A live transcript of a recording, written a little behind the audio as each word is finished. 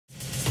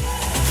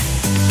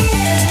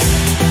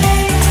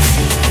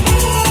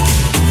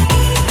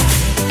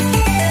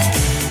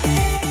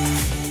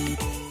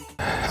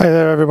Hi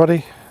there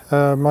everybody,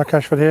 Mark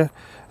Ashford here,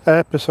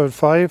 episode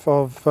 5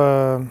 of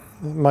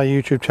my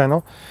YouTube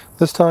channel.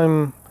 This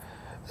time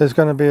is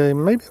going to be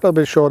maybe a little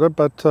bit shorter,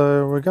 but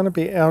we're going to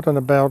be out and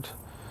about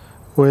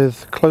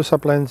with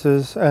close-up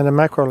lenses and a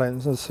macro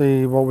lens and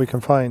see what we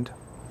can find.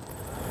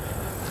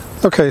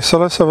 Okay, so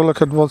let's have a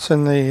look at what's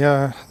in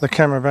the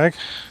camera bag.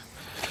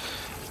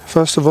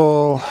 First of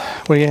all,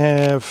 we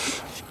have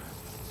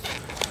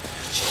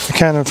the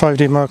Canon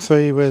M50 Mark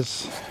III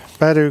with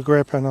battery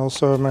grip and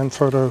also a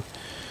Manfrotto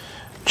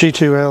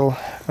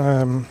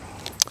G2L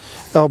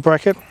L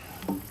bracket,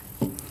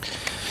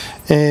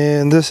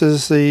 and this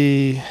is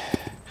the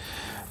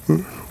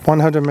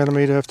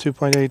 100mm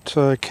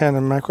f2.8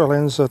 Canon macro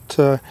lens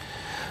that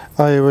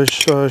I was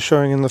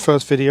showing in the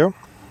first video.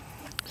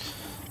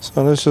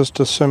 So let's just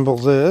assemble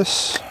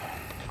this.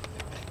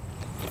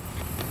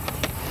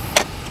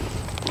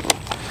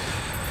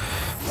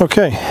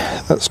 Okay,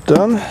 that's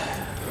done.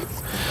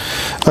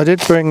 I did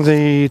bring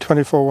the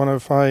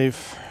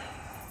 24-105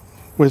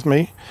 with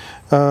me.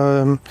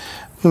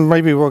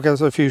 Maybe we'll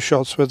get a few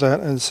shots with that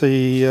and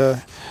see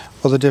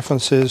what the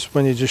difference is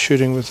when you're just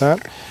shooting with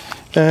that.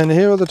 And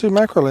here are the two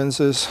macro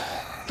lenses.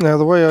 Now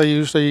the way I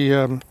usually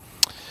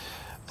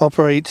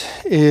operate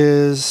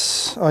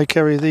is I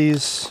carry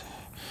these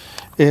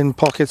in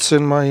pockets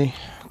in my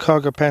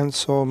cargo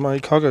pants or my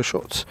cargo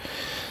shorts.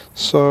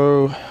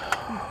 So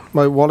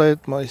my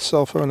wallet, my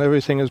cell phone,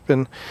 everything has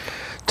been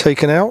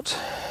taken out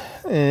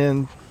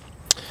and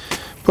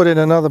put in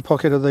another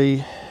pocket of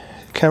the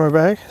camera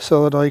bag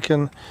so that I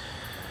can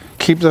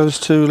keep those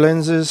two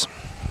lenses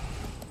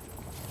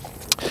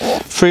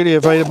freely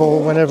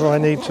available whenever I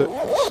need to.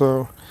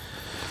 So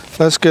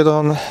let's get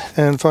on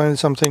and find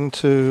something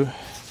to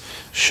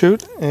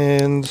shoot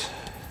and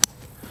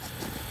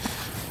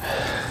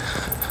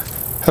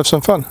have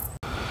some fun.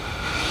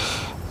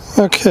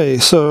 Okay,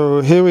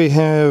 so here we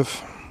have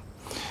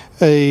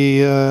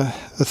a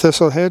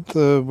Thistle Head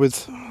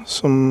with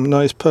some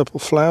nice purple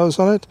flowers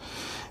on it,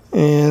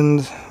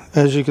 and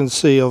as you can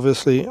see,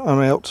 obviously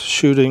I'm out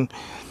shooting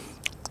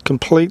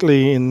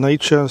completely in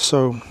nature,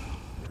 so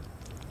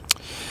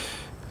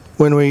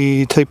when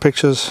we take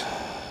pictures,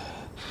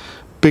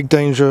 big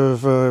danger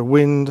of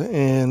wind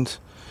and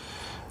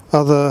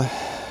other.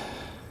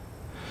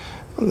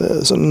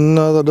 There's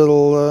another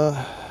little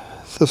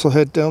Thistle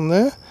Head down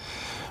there,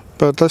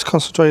 but let's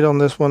concentrate on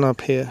this one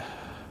up here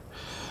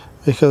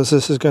because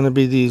this is going to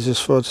be the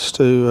easiest for us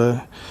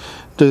to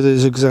do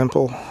these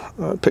example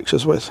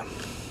pictures with.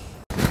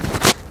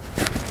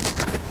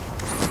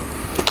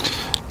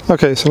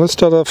 Okay, so let's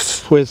start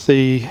off with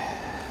the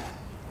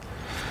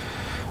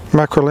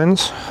macro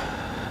lens,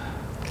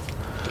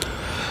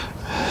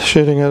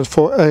 shooting at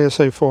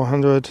ASA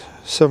 400,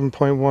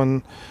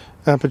 7.1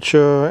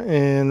 aperture,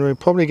 and we're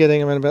probably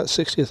getting about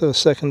 60th of a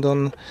second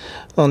on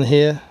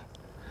here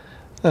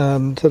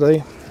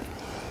today.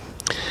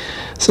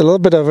 It's a little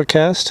bit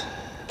overcast.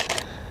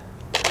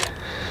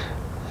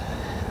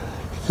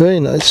 Very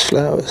nice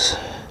flowers.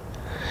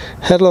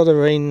 Had a lot of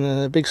rain,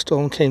 a big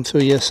storm came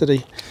through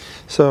yesterday,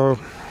 so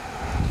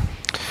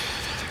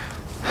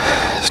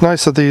it's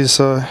nice that these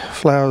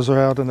flowers are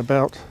out and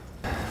about.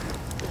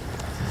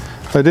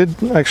 I did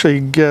actually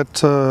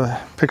get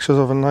pictures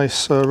of a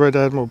nice red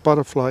admiral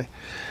butterfly,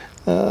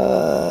 but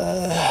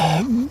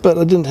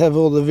I didn't have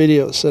all the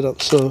videos set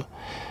up, so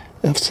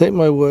I have to take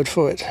my word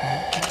for it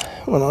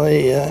when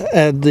I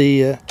add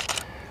the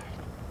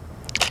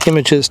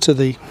images to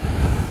the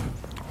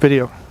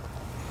video.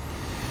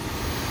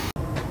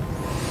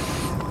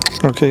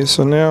 Okay,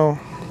 so now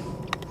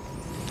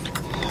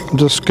I'm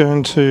just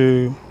going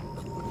to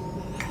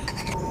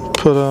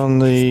put on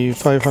the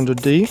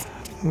 500D,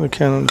 the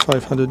Canon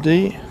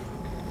 500D.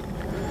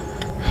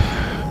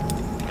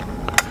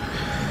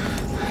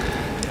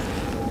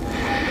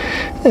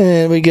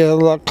 And we get a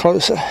lot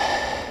closer.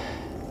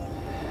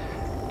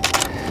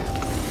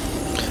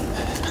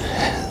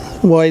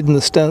 Widen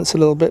the stance a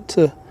little bit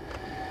to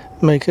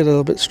make it a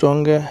little bit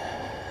stronger.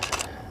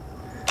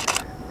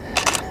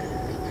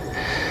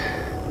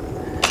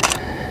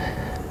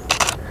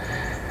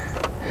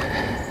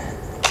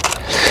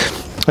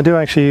 I do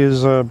actually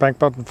use back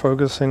button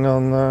focusing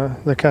on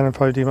the Canon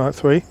M50 Mark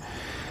III.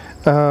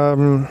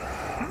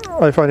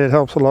 I find it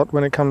helps a lot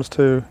when it comes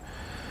to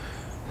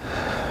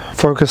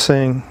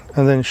focusing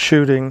and then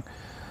shooting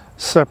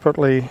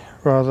separately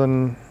rather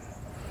than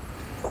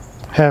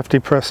half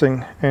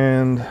depressing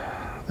and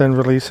then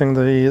releasing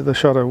the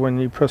shutter when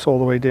you press all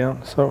the way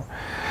down. So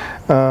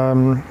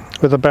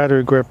with a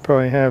battery grip,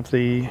 I have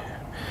the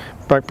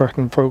back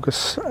button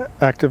focus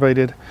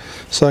activated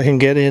so I can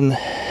get in.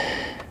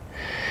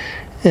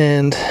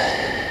 And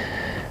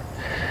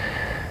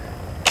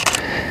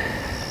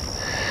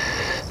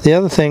the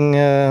other thing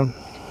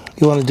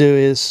you want to do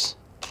is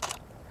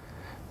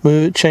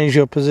change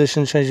your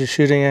position, change your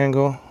shooting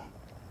angle.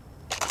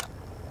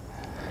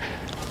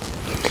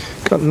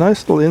 Got a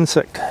nice little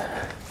insect.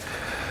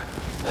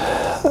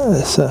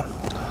 It's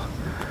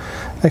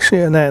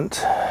actually an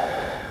ant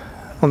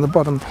on the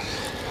bottom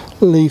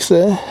leaf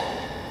there.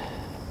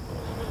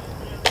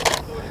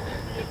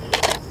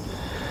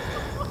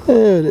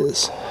 it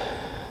is.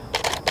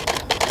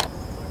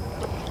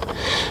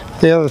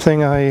 The other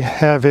thing I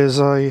have is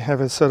I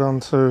have it set on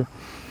to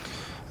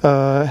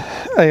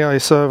AI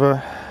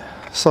server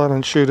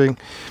silent shooting.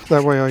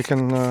 That way I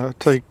can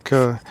take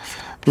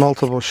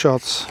multiple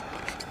shots.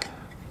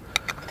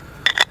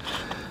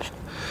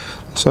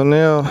 So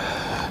now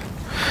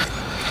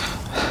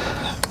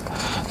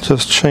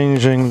just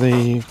changing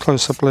the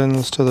close-up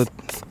lens to the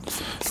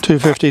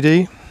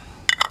 250D.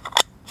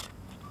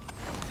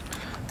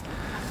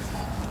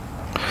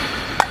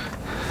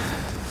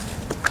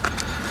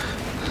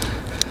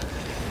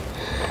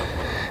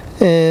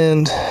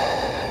 And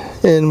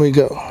in we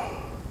go.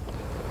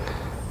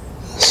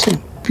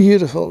 Some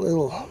beautiful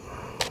little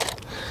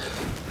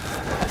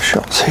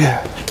shots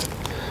here.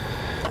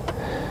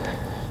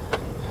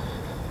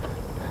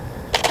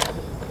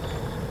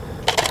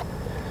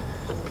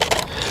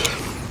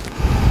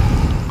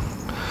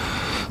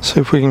 See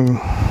if we can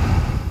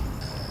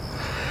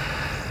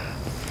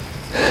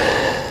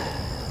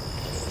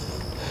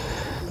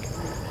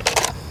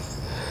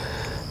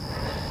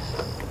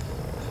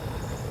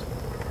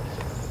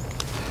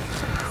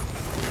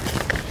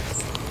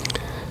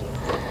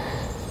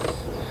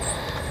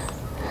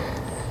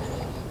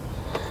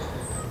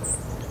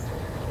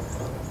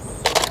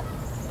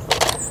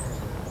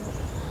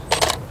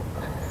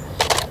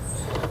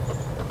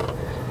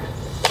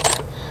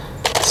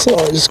So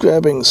just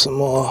grabbing some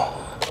more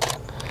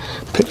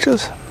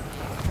pictures.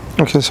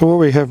 Okay, so what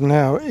we have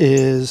now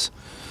is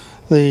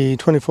the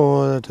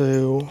 24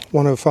 to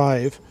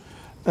 105.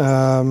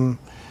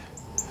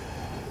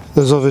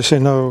 There's obviously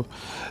no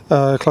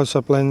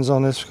close-up lens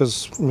on this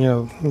because, you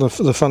know,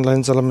 the front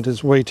lens element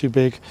is way too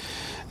big,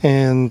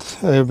 and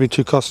it would be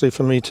too costly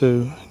for me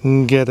to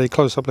get a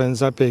close-up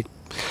lens that big.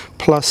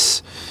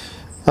 Plus,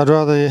 I'd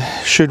rather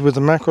shoot with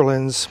the macro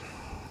lens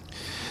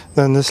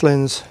than this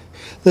lens.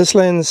 This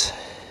lens,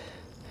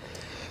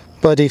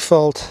 by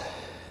default,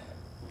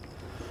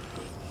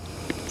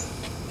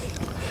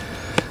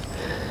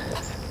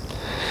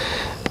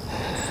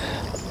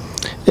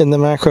 in the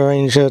macro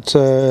range at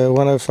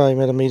 105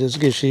 millimeters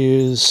gives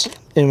you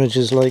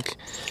images like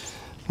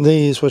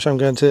these, which I'm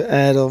going to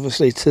add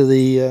obviously to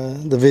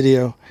the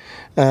video,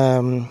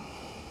 but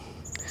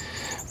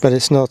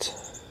it's nothing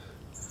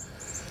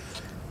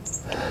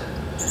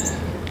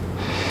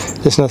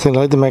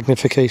like the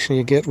magnification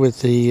you get with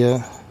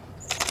the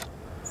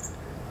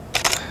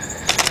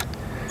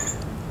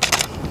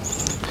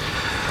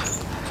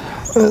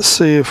let's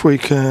see if we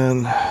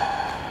can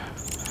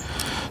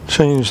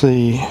change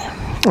the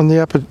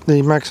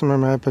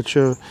maximum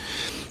aperture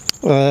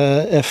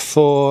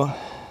f4.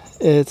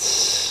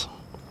 It's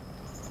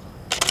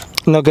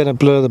not going to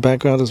blur the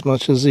background as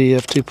much as the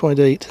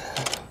f2.8.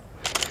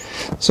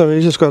 So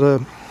we just got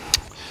a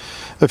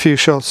few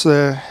shots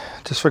there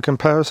just for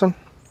comparison.